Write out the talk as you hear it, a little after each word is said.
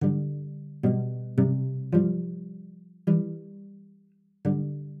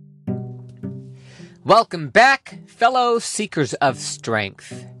Welcome back, fellow seekers of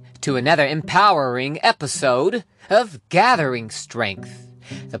strength, to another empowering episode of Gathering Strength,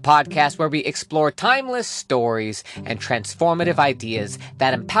 the podcast where we explore timeless stories and transformative ideas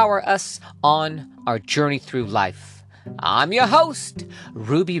that empower us on our journey through life. I'm your host,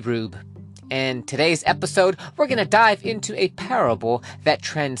 Ruby Rube. In today's episode, we're going to dive into a parable that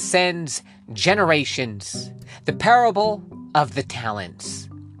transcends generations, the parable of the talents.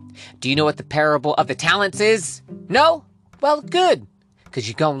 Do you know what the parable of the talents is? No? Well, good, because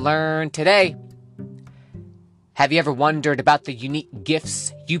you're going to learn today. Have you ever wondered about the unique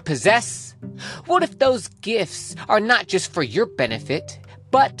gifts you possess? What if those gifts are not just for your benefit,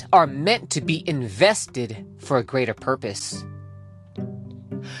 but are meant to be invested for a greater purpose?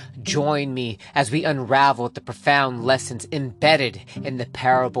 Join me as we unravel the profound lessons embedded in the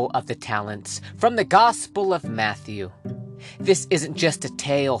parable of the talents from the Gospel of Matthew. This isn't just a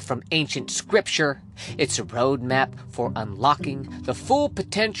tale from ancient scripture, it's a roadmap for unlocking the full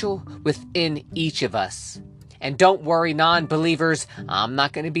potential within each of us. And don't worry, non-believers, I'm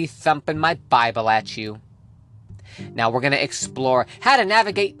not going to be thumping my Bible at you. Now we're going to explore how to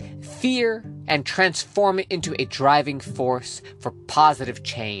navigate fear and transform it into a driving force for positive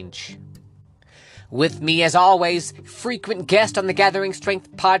change. With me, as always, frequent guest on the Gathering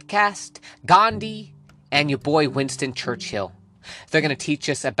Strength podcast, Gandhi, and your boy Winston Churchill. They're going to teach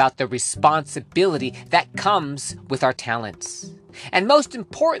us about the responsibility that comes with our talents. And most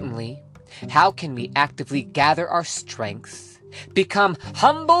importantly, how can we actively gather our strength, become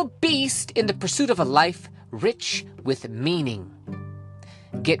humble beasts in the pursuit of a life rich with meaning.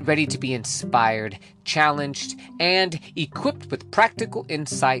 Get ready to be inspired, challenged, and equipped with practical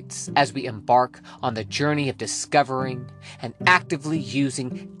insights as we embark on the journey of discovering and actively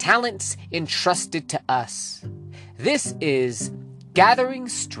using talents entrusted to us. This is Gathering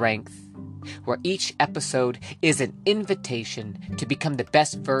Strength, where each episode is an invitation to become the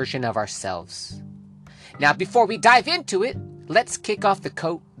best version of ourselves. Now, before we dive into it, let's kick off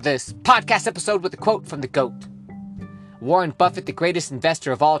this podcast episode with a quote from the GOAT. Warren Buffett, the greatest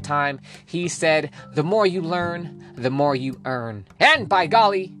investor of all time, he said, "The more you learn, the more you earn." And by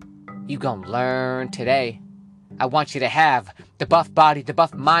golly, you gonna learn today. I want you to have the buff body, the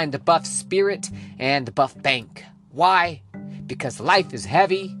buff mind, the buff spirit, and the buff bank. Why? Because life is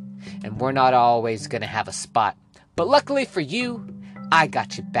heavy, and we're not always gonna have a spot. But luckily for you, I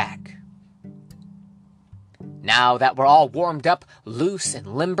got you back. Now that we're all warmed up, loose, and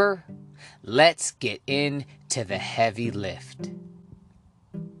limber, let's get into the heavy lift.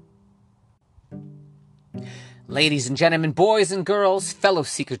 Ladies and gentlemen, boys and girls, fellow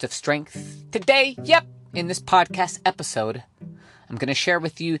seekers of strength, today, in this podcast episode, I'm going to share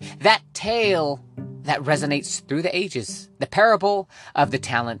with you that tale that resonates through the ages, the parable of the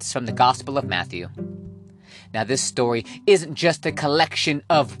talents from the Gospel of Matthew. Now, this story isn't just a collection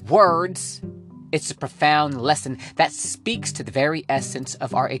of words. It's a profound lesson that speaks to the very essence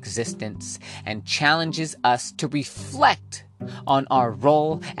of our existence and challenges us to reflect on our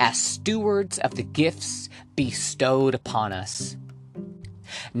role as stewards of the gifts bestowed upon us.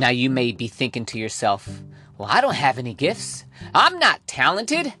 Now, you may be thinking to yourself, well, I don't have any gifts. I'm not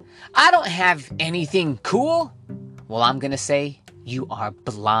talented. I don't have anything cool. Well, I'm going to say you are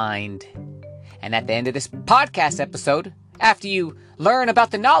blind. And at the end of this podcast episode, after you learn about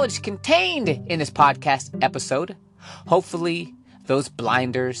the knowledge contained in this podcast episode, hopefully those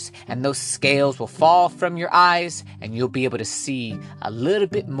blinders and those scales will fall from your eyes and you'll be able to see a little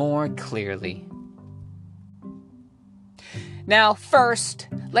bit more clearly. Now, first,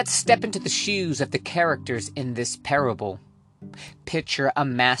 let's step into the shoes of the characters in this parable. Picture a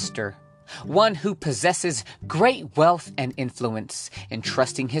master, one who possesses great wealth and influence,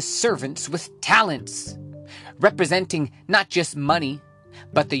 entrusting his servants with talents, representing not just money,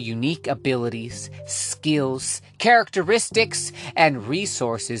 but the unique abilities, skills, characteristics, and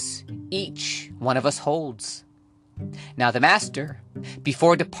resources each one of us holds. Now the master,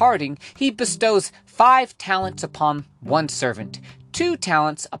 before departing, he bestows 5 talents upon one servant, 2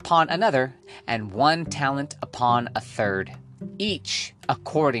 talents upon another, and 1 talent upon a third, each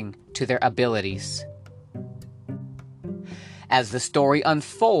according to their abilities. As the story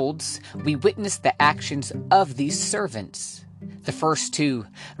unfolds, we witness the actions of these servants. The first 2,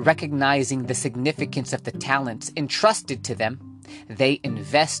 recognizing the significance of the talents entrusted to them, they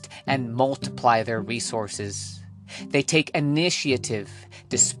invest and multiply their resources. They take initiative,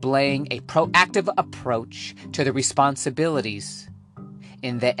 displaying a proactive approach to the responsibilities.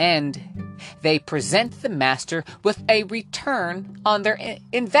 In the end, they present the master with a return on their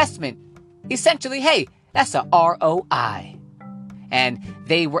investment. Essentially, hey, that's a ROI. And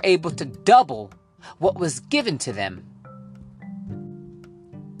they were able to double what was given to them.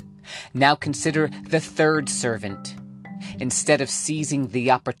 Now consider the third servant. Instead of seizing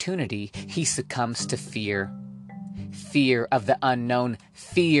the opportunity, he succumbs to fear. Fear of the unknown,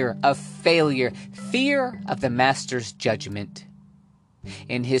 fear of failure, fear of the master's judgment.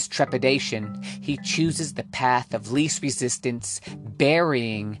 In his trepidation, he chooses the path of least resistance,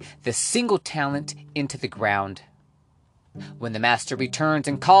 burying the single talent into the ground. When the master returns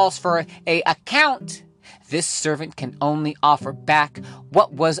and calls for an account, this servant can only offer back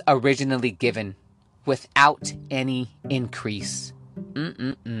what was originally given, without any increase.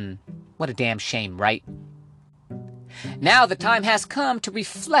 What a damn shame, right? Now the time has come to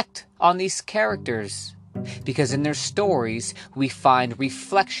reflect on these characters, because in their stories we find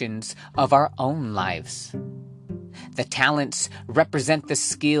reflections of our own lives. The talents represent the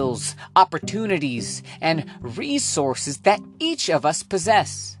skills, opportunities, and resources that each of us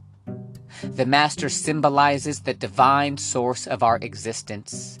possess. The master symbolizes the divine source of our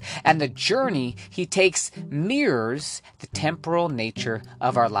existence, and the journey he takes mirrors the temporal nature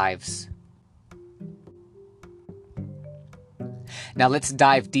of our lives. Now let's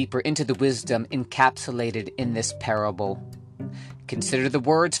dive deeper into the wisdom encapsulated in this parable. Consider the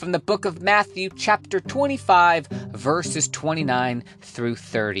words from the book of Matthew, chapter 25, verses 29 through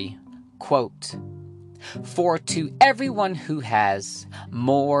 30. Quote, "For to everyone who has,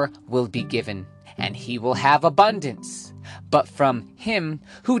 more will be given, and he will have abundance. But from him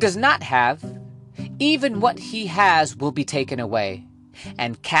who does not have, even what he has will be taken away.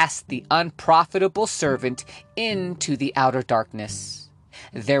 And cast the unprofitable servant into the outer darkness.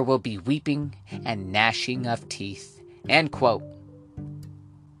 There will be weeping and gnashing of teeth." End quote.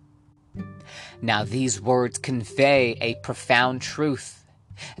 Now these words convey a profound truth,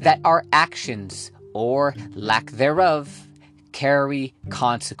 that our actions, or lack thereof, carry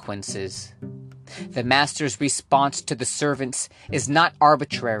consequences. The master's response to the servants is not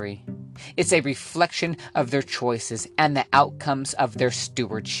arbitrary. It's a reflection of their choices and the outcomes of their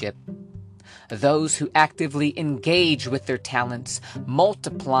stewardship. Those who actively engage with their talents,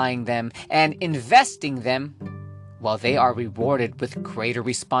 multiplying them and investing them, well, they are rewarded with greater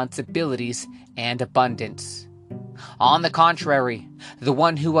responsibilities and abundance. On the contrary, the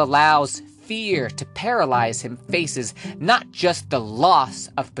one who allows fear to paralyze him faces not just the loss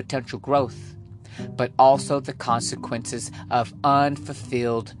of potential growth, but also the consequences of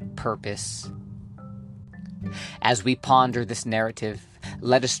unfulfilled purpose. As we ponder this narrative,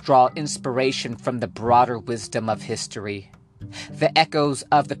 let us draw inspiration from the broader wisdom of history. The echoes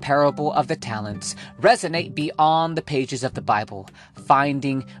of the parable of the talents resonate beyond the pages of the Bible,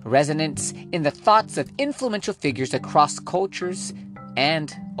 finding resonance in the thoughts of influential figures across cultures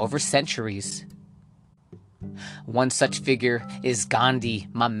and over centuries. One such figure is Gandhi,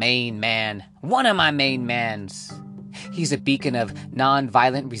 my main man, one of my main mans. He's a beacon of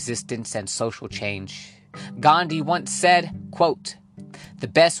nonviolent resistance and social change. Gandhi once said, quote, "The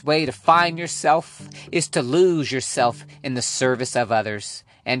best way to find yourself is to lose yourself in the service of others."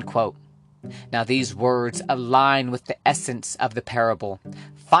 End quote. Now these words align with the essence of the parable,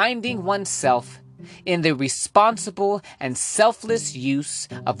 finding oneself in the responsible and selfless use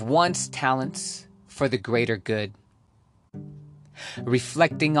of one's talents for the greater good.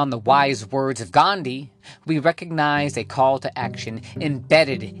 Reflecting on the wise words of Gandhi, we recognize a call to action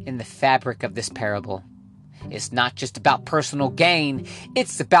embedded in the fabric of this parable. It's not just about personal gain,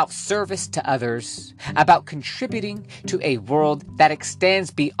 it's about service to others, about contributing to a world that extends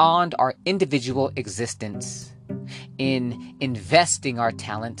beyond our individual existence. In investing our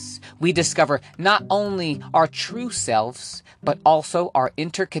talents, we discover not only our true selves, but also our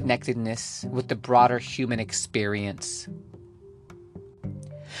interconnectedness with the broader human experience.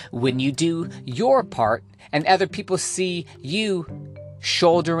 When you do your part and other people see you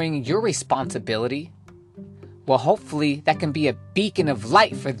shouldering your responsibility, well, hopefully that can be a beacon of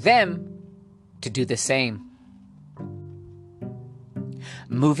light for them to do the same.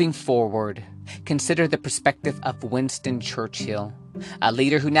 Moving forward, consider the perspective of Winston Churchill, a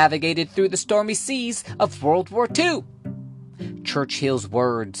leader who navigated through the stormy seas of World War II. Churchill's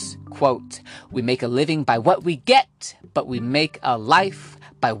words, quote, "We make a living by what we get, but we make a life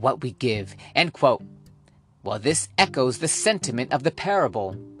by what we give." End quote. Well, this echoes the sentiment of the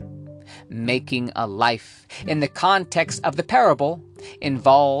parable. Making a life, in the context of the parable,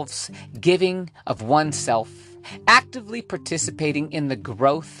 involves giving of oneself, actively participating in the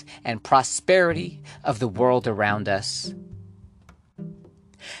growth and prosperity of the world around us.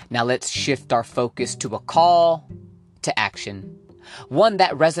 Now let's shift our focus to a call to action, one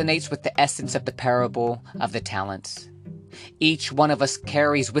that resonates with the essence of the parable of the talents. Each one of us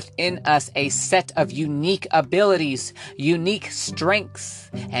carries within us a set of unique abilities, unique strengths,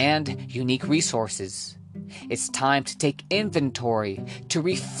 and unique resources. It's time to take inventory, to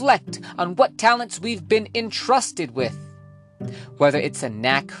reflect on what talents we've been entrusted with. Whether it's a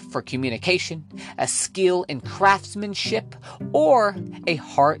knack for communication, a skill in craftsmanship, or a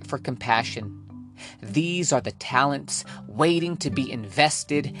heart for compassion. These are the talents waiting to be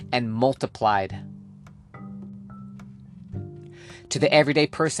invested and multiplied. To the everyday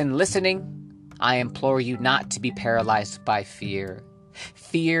person listening, I implore you not to be paralyzed by fear.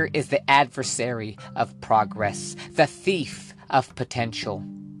 Fear is the adversary of progress, the thief of potential.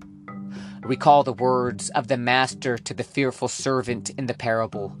 Recall the words of the master to the fearful servant in the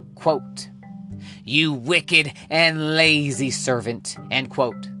parable, quote, "You wicked and lazy servant," end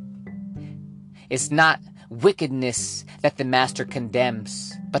quote. It's not wickedness that the master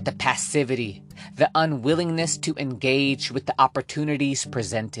condemns, but the passivity, the unwillingness to engage with the opportunities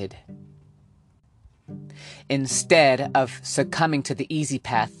presented. Instead of succumbing to the easy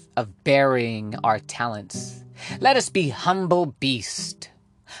path of burying our talents, let us be humble beast.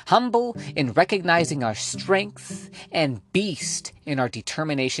 Humble in recognizing our strengths, and beast in our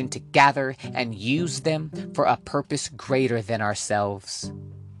determination to gather and use them for a purpose greater than ourselves.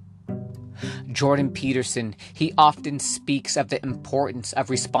 Jordan Peterson, he often speaks of the importance of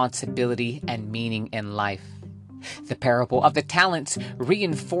responsibility and meaning in life. The parable of the talents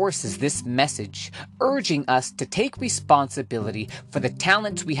reinforces this message, urging us to take responsibility for the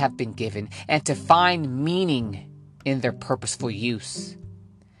talents we have been given and to find meaning in their purposeful use.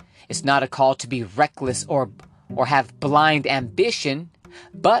 It's not a call to be reckless or have blind ambition,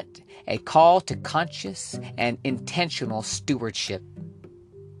 but a call to conscious and intentional stewardship.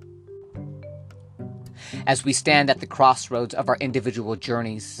 As we stand at the crossroads of our individual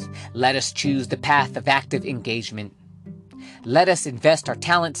journeys, let us choose the path of active engagement. Let us invest our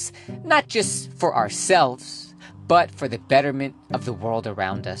talents not just for ourselves, but for the betterment of the world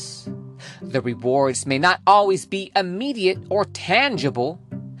around us. The rewards may not always be immediate or tangible,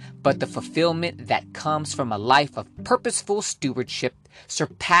 but the fulfillment that comes from a life of purposeful stewardship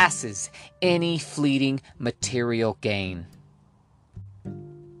surpasses any fleeting material gain.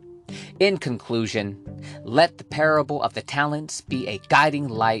 In conclusion, let the parable of the talents be a guiding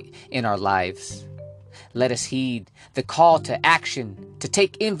light in our lives. Let us heed the call to action, to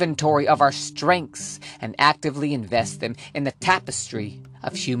take inventory of our strengths and actively invest them in the tapestry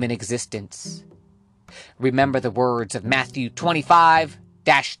of human existence. Remember the words of Matthew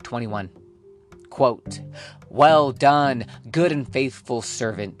 25-21. Quote, "Well done, good and faithful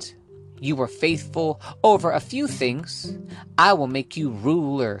servant. You were faithful over a few things. I will make you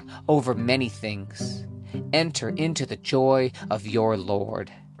ruler over many things. Enter into the joy of your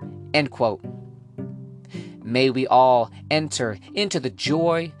Lord." End quote. May we all enter into the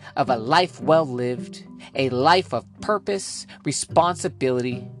joy of a life well lived, a life of purpose,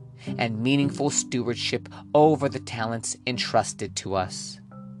 responsibility, and meaningful stewardship over the talents entrusted to us.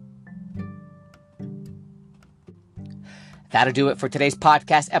 That'll do it for today's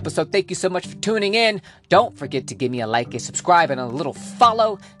podcast episode. Thank you so much for tuning in. Don't forget to give me a like, a subscribe, and a little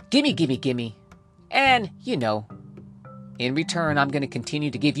follow. Gimme. And, in return, I'm going to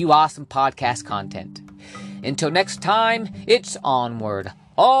continue to give you awesome podcast content. Until next time, it's onward.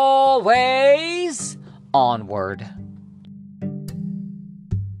 Always onward.